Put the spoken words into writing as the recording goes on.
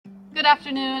Good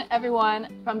afternoon, everyone,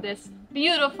 from this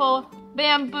beautiful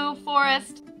bamboo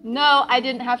forest. No, I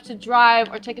didn't have to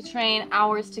drive or take a train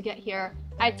hours to get here.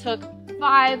 I took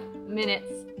 5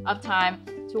 minutes of time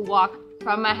to walk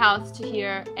from my house to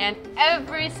here, and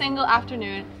every single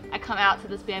afternoon I come out to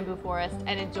this bamboo forest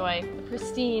and enjoy the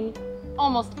pristine,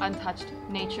 almost untouched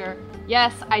nature.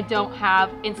 Yes, I don't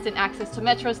have instant access to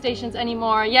metro stations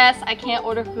anymore. Yes, I can't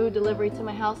order food delivery to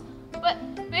my house, but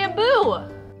bamboo!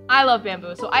 I love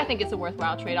bamboo, so I think it's a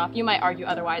worthwhile trade-off. You might argue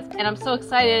otherwise. And I'm so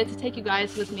excited to take you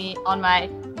guys with me on my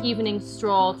evening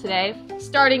stroll today.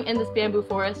 Starting in this bamboo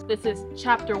forest, this is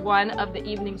chapter 1 of the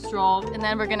evening stroll. And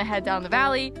then we're gonna head down the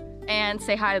valley and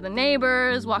say hi to the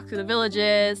neighbors, walk through the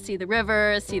villages, see the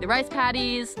rivers, see the rice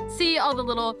paddies, see all the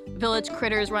little village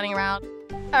critters running around.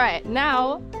 All right,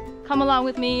 now come along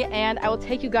with me and I will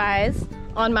take you guys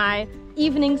on my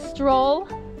evening stroll.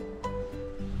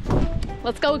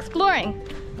 Let's go exploring.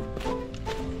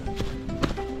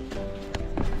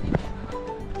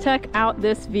 Check out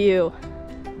this view.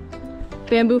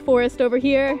 Bamboo forest over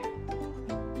here.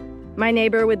 My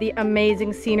neighbor with the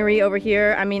amazing scenery over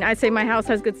here. I mean, I say my house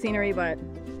has good scenery, but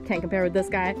can't compare with this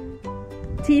guy.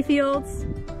 Tea fields,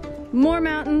 more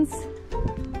mountains.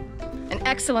 An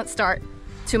excellent start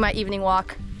to my evening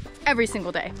walk every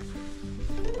single day.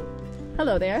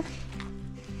 Hello there.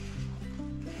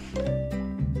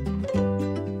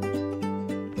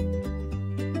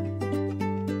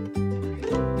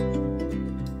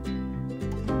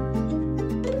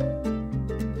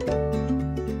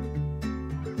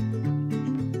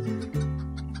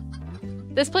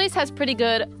 This place has pretty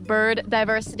good bird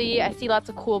diversity. I see lots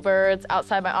of cool birds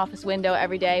outside my office window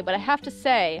every day, but I have to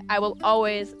say, I will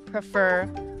always prefer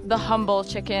the humble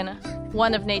chicken,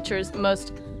 one of nature's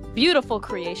most beautiful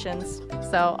creations.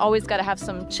 So always gotta have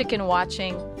some chicken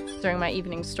watching during my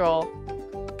evening stroll.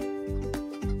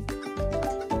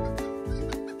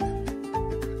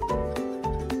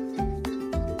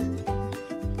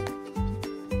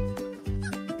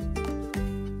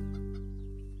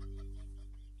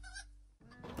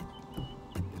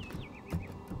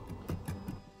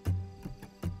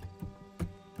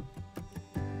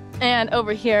 And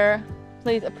over here,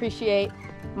 please appreciate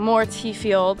more tea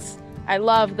fields. I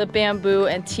love the bamboo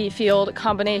and tea field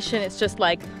combination. It's just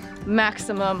like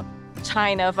maximum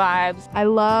China vibes. I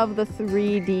love the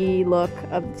 3D look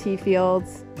of the tea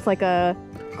fields. It's like a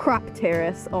crop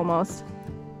terrace almost.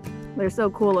 They're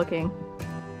so cool looking.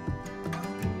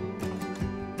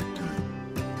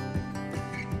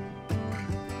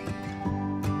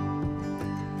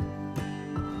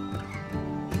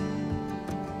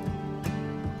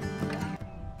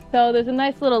 So there's a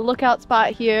nice little lookout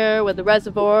spot here with the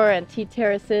reservoir and tea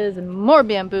terraces and more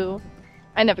bamboo.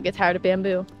 I never get tired of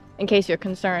bamboo, in case you're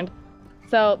concerned.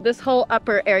 So this whole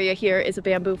upper area here is a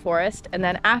bamboo forest, and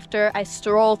then after I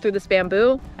stroll through this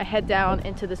bamboo, I head down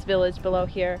into this village below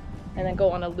here and then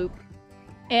go on a loop.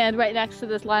 And right next to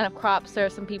this line of crops, there are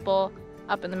some people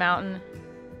up in the mountain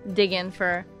digging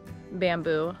for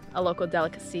bamboo, a local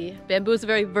delicacy. Bamboo is a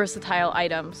very versatile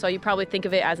item, so you probably think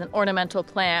of it as an ornamental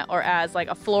plant or as like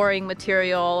a flooring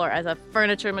material or as a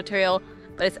furniture material,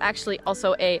 but it's actually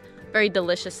also a very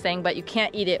delicious thing, but you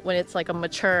can't eat it when it's like a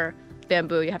mature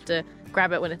bamboo. You have to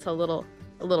grab it when it's a little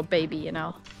baby, you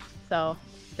know. So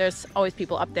there's always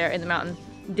people up there in the mountain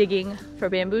digging for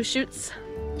bamboo shoots.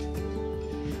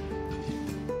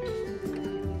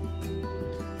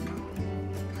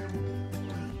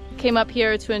 Came up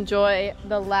here to enjoy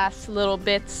the last little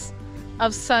bits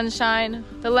of sunshine,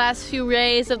 the last few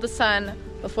rays of the sun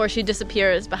before she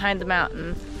disappears behind the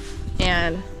mountain.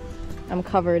 And I'm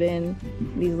covered in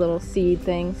these little seed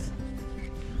things.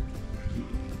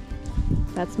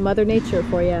 That's Mother Nature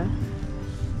for you.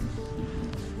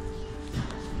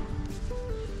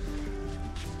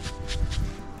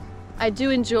 I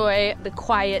do enjoy the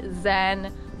quiet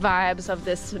Zen vibes of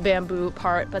this bamboo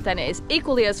part, but then it is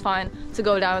equally as fun to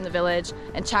go down in the village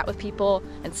and chat with people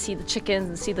and see the chickens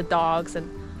and see the dogs and,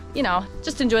 you know,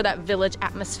 just enjoy that village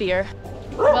atmosphere.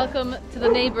 Welcome to the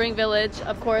neighboring village.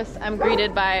 Of course, I'm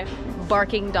greeted by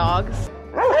barking dogs.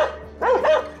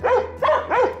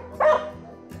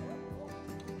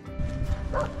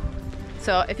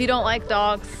 So if you don't like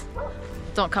dogs,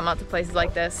 don't come out to places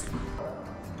like this.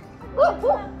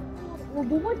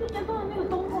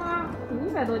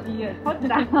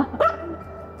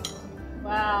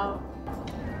 Wow.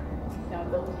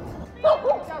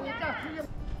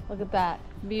 Look at that.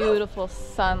 Beautiful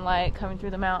sunlight coming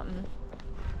through the mountain.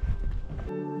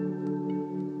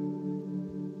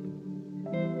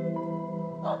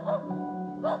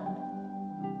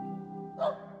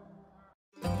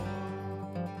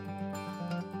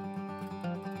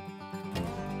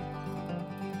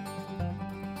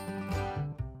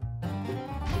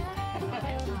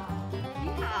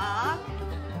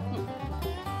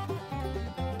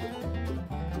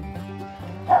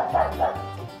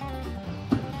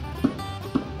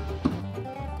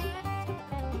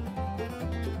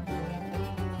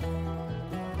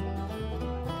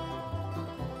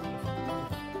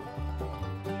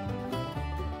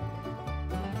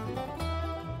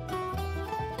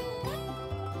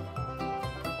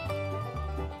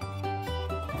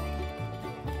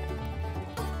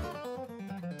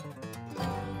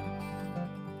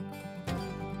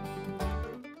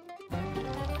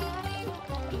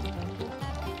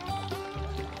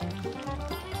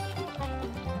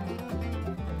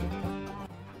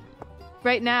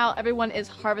 Right now, everyone is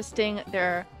harvesting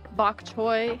their bok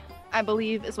choy, I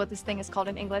believe is what this thing is called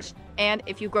in English. And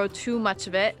if you grow too much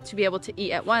of it to be able to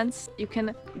eat at once, you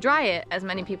can dry it, as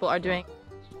many people are doing.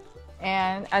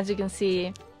 And as you can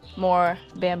see, more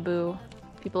bamboo.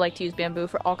 People like to use bamboo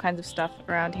for all kinds of stuff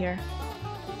around here.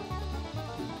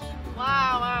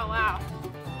 Wow, wow, wow.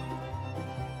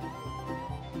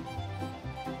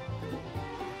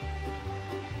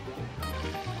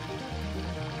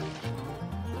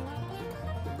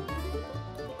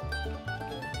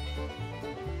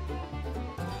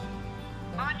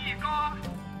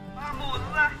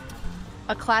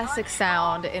 A classic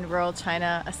sound in rural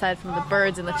China, aside from the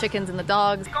birds and the chickens and the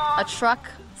dogs, a truck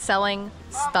selling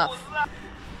stuff.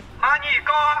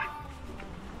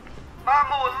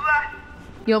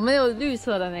 有没有绿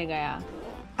色的那个呀？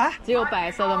啊，只有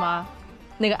白色的吗？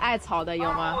那个艾草的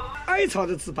有吗？艾草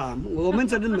的糍粑，我们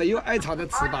这里没有艾草的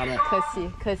糍粑的。可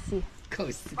惜，可惜，可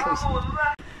惜，可惜。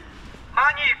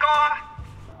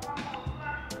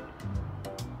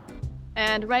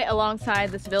And right alongside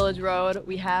this village road,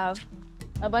 we have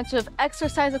a bunch of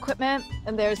exercise equipment,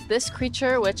 and there's this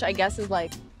creature, which I guess is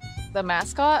like the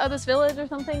mascot of this village or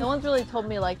something. No one's really told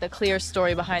me like the clear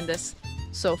story behind this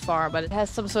so far, but it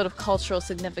has some sort of cultural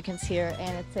significance here,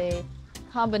 and it's a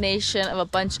combination of a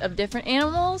bunch of different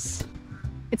animals.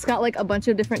 It's got like a bunch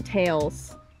of different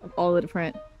tails of all the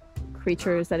different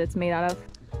creatures that it's made out of.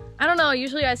 I don't know,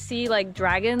 usually I see like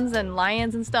dragons and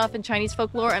lions and stuff in Chinese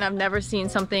folklore, and I've never seen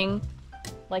something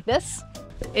like this.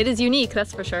 It is unique,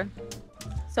 that's for sure.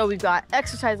 So we've got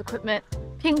exercise equipment,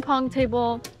 ping pong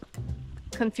table,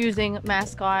 confusing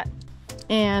mascot,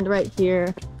 and right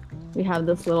here we have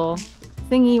this little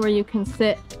thingy where you can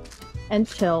sit and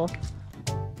chill.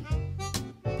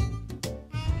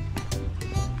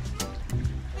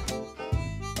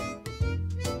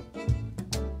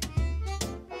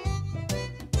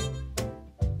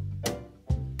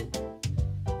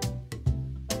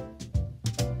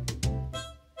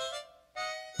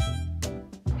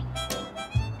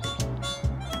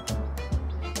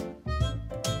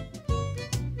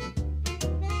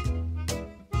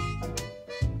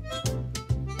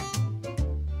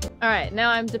 All right, now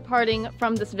I'm departing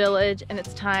from this village, and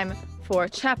it's time for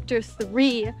chapter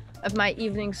 3 of my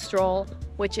evening stroll,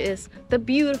 which is the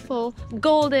beautiful,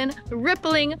 golden,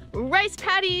 rippling rice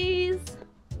paddies,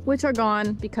 which are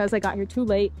gone because I got here too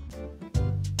late.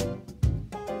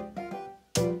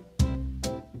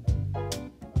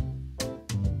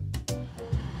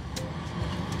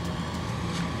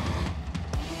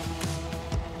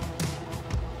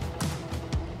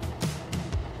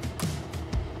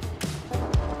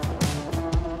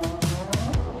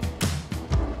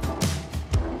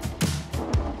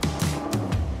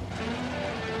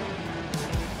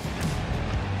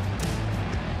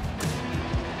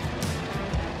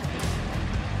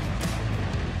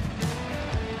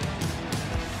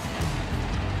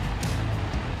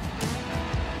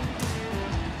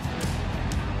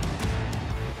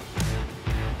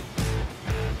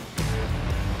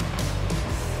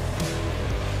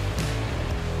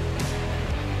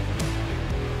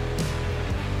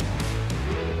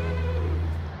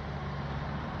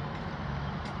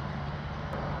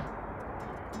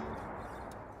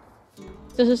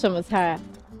 This is 什么菜？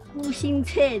无心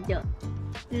菜的，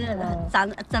长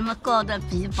得这么高的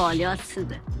皮保料吃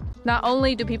的。 Not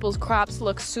only do people's crops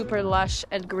look super lush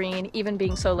and green, even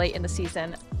being so late in the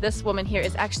season, this woman here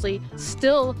is actually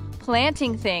still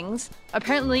planting things.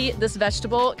 Apparently, this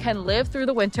vegetable can live through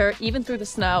the winter, even through the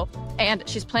snow, and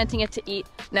she's planting it to eat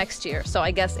next year. So I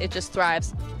guess it just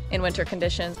thrives in winter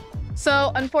conditions.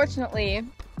 So unfortunately,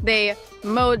 they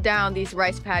mowed down these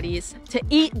rice paddies to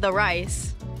eat the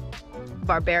rice.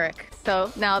 Barbaric.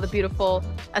 So now the beautiful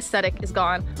aesthetic is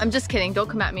gone. I'm just kidding. Don't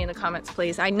come at me in the comments,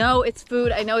 please. I know it's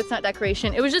food. I know it's not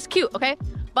decoration. It was just cute, okay?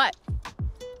 But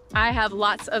I have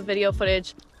lots of video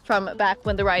footage from back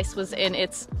when the rice was in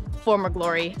its former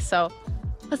glory. So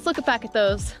let's look back at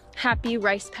those happy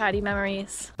rice paddy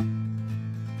memories.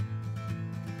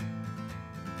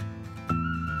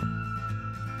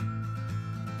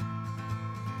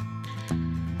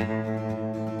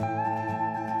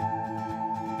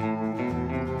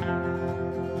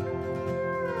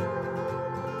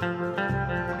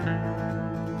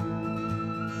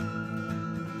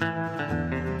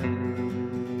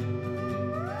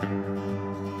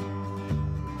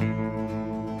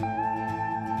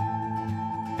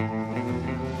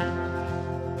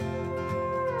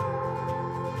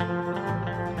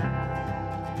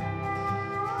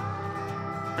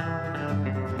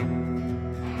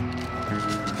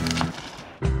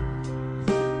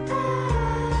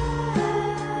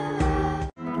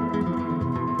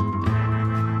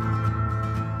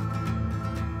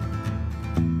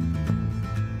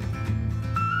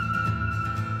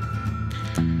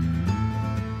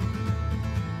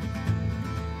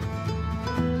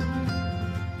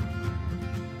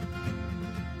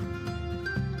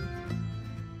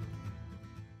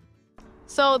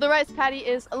 So the rice paddy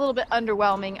is a little bit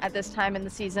underwhelming at this time in the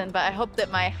season, but I hope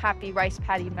that my happy rice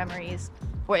paddy memories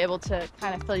were able to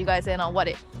kind of fill you guys in on what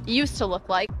it used to look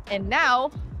like. And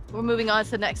now we're moving on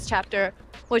to the next chapter,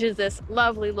 which is this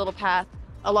lovely little path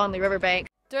along the riverbank.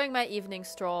 During my evening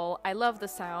stroll, I love the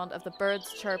sound of the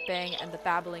birds chirping and the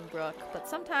babbling brook, but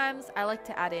sometimes I like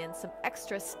to add in some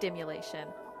extra stimulation.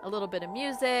 A little bit of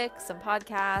music, some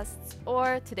podcasts,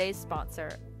 or today's sponsor,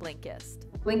 Blinkist.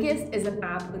 Blinkist is an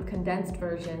app with condensed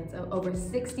versions of over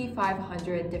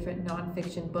 6,500 different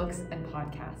nonfiction books and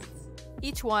podcasts.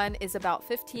 Each one is about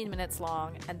 15 minutes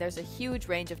long, and there's a huge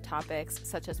range of topics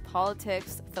such as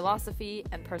politics, philosophy,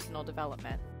 and personal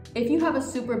development. If you have a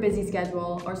super busy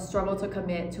schedule or struggle to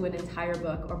commit to an entire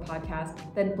book or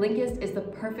podcast, then Blinkist is the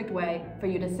perfect way for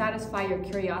you to satisfy your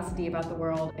curiosity about the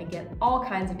world and get all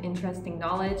kinds of interesting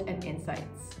knowledge and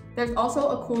insights. There's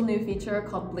also a cool new feature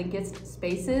called Blinkist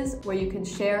Spaces, where you can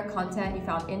share content you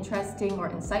found interesting or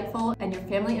insightful, and your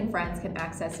family and friends can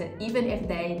access it even if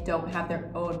they don't have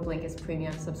their own Blinkist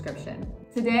Premium subscription.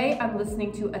 Today, I'm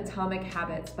listening to Atomic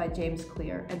Habits by James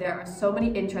Clear, and there are so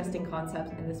many interesting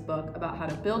concepts in this book about how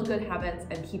to build good habits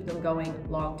and keep them going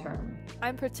long term.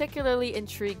 I'm particularly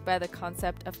intrigued by the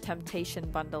concept of temptation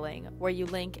bundling, where you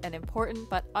link an important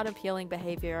but unappealing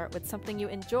behavior with something you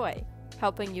enjoy,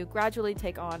 helping you gradually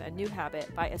take on a new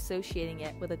habit by associating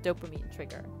it with a dopamine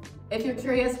trigger. If you're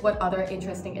curious what other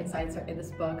interesting insights are in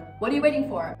this book, what are you waiting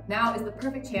for? Now is the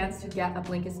perfect chance to get a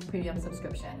Blinkist Premium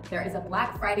subscription. There is a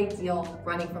Black Friday deal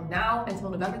running from now until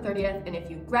November 30th, and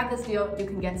if you grab this deal, you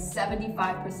can get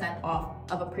 75% off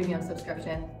of a premium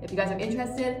subscription. If you guys are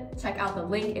interested, check out the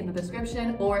link in the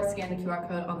description or scan the QR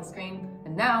code on the screen.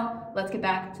 And now, let's get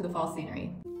back to the fall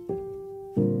scenery.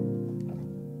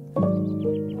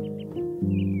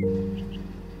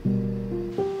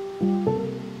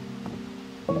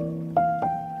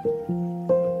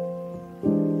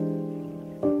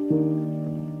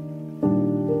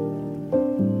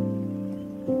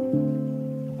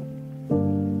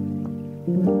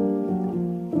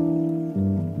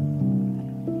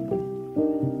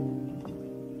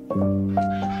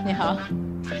 你好.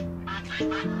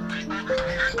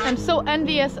 I'm so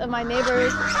envious of my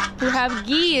neighbors who have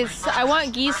geese. I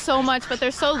want geese so much, but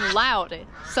they're so loud.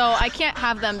 So I can't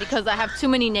have them because I have too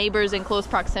many neighbors in close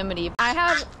proximity. I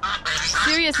have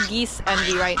serious geese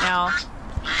envy right now.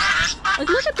 Like,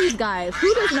 look at these guys.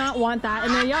 Who does not want that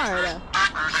in their yard?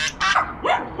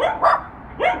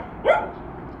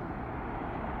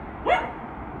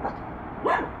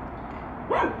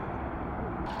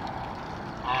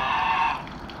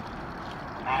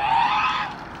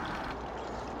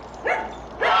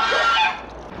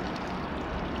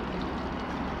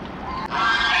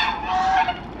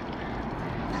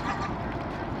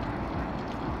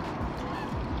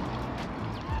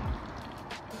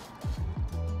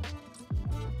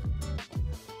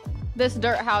 This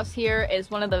dirt house here is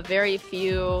one of the very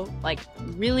few, like,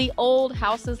 really old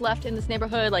houses left in this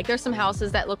neighborhood. Like, there's some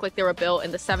houses that look like they were built in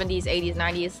the 70s, 80s,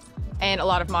 90s, and a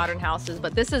lot of modern houses,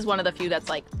 but this is one of the few that's,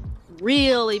 like,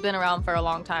 really been around for a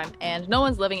long time, and no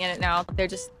one's living in it now. They're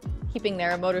just keeping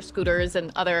their motor scooters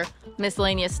and other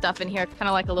miscellaneous stuff in here, kind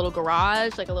of like a little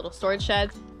garage, like a little storage shed,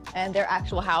 and their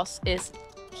actual house is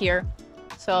here.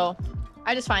 So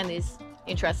I just find these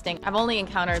interesting. I've only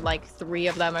encountered like 3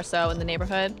 of them or so in the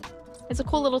neighborhood. It's a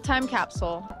cool little time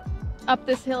capsule. Up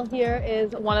this hill here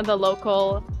is one of the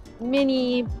local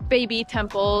mini baby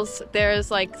temples.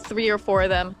 There's like 3 or 4 of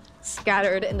them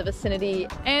scattered in the vicinity,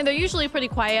 and they're usually pretty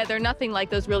quiet. They're nothing like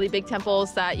those really big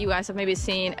temples that you guys have maybe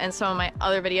seen in some of my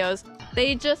other videos.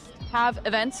 They just have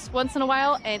events once in a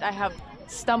while, and I have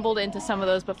stumbled into some of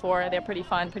those before. They're pretty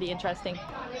fun, pretty interesting.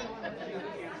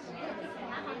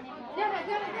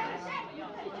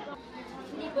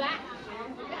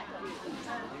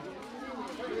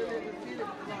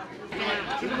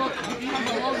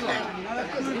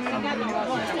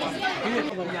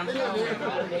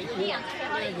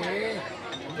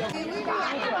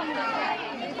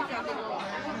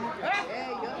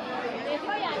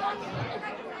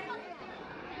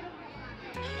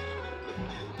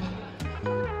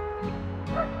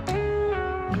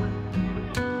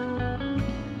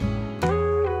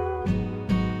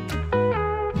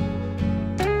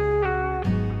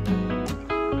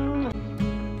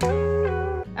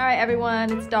 Alright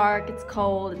everyone, it's dark, it's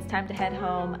cold, it's time to head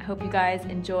home. I hope you guys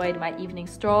enjoyed my evening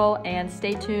stroll, and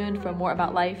stay tuned for more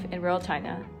about life in rural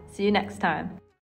China. See you next time.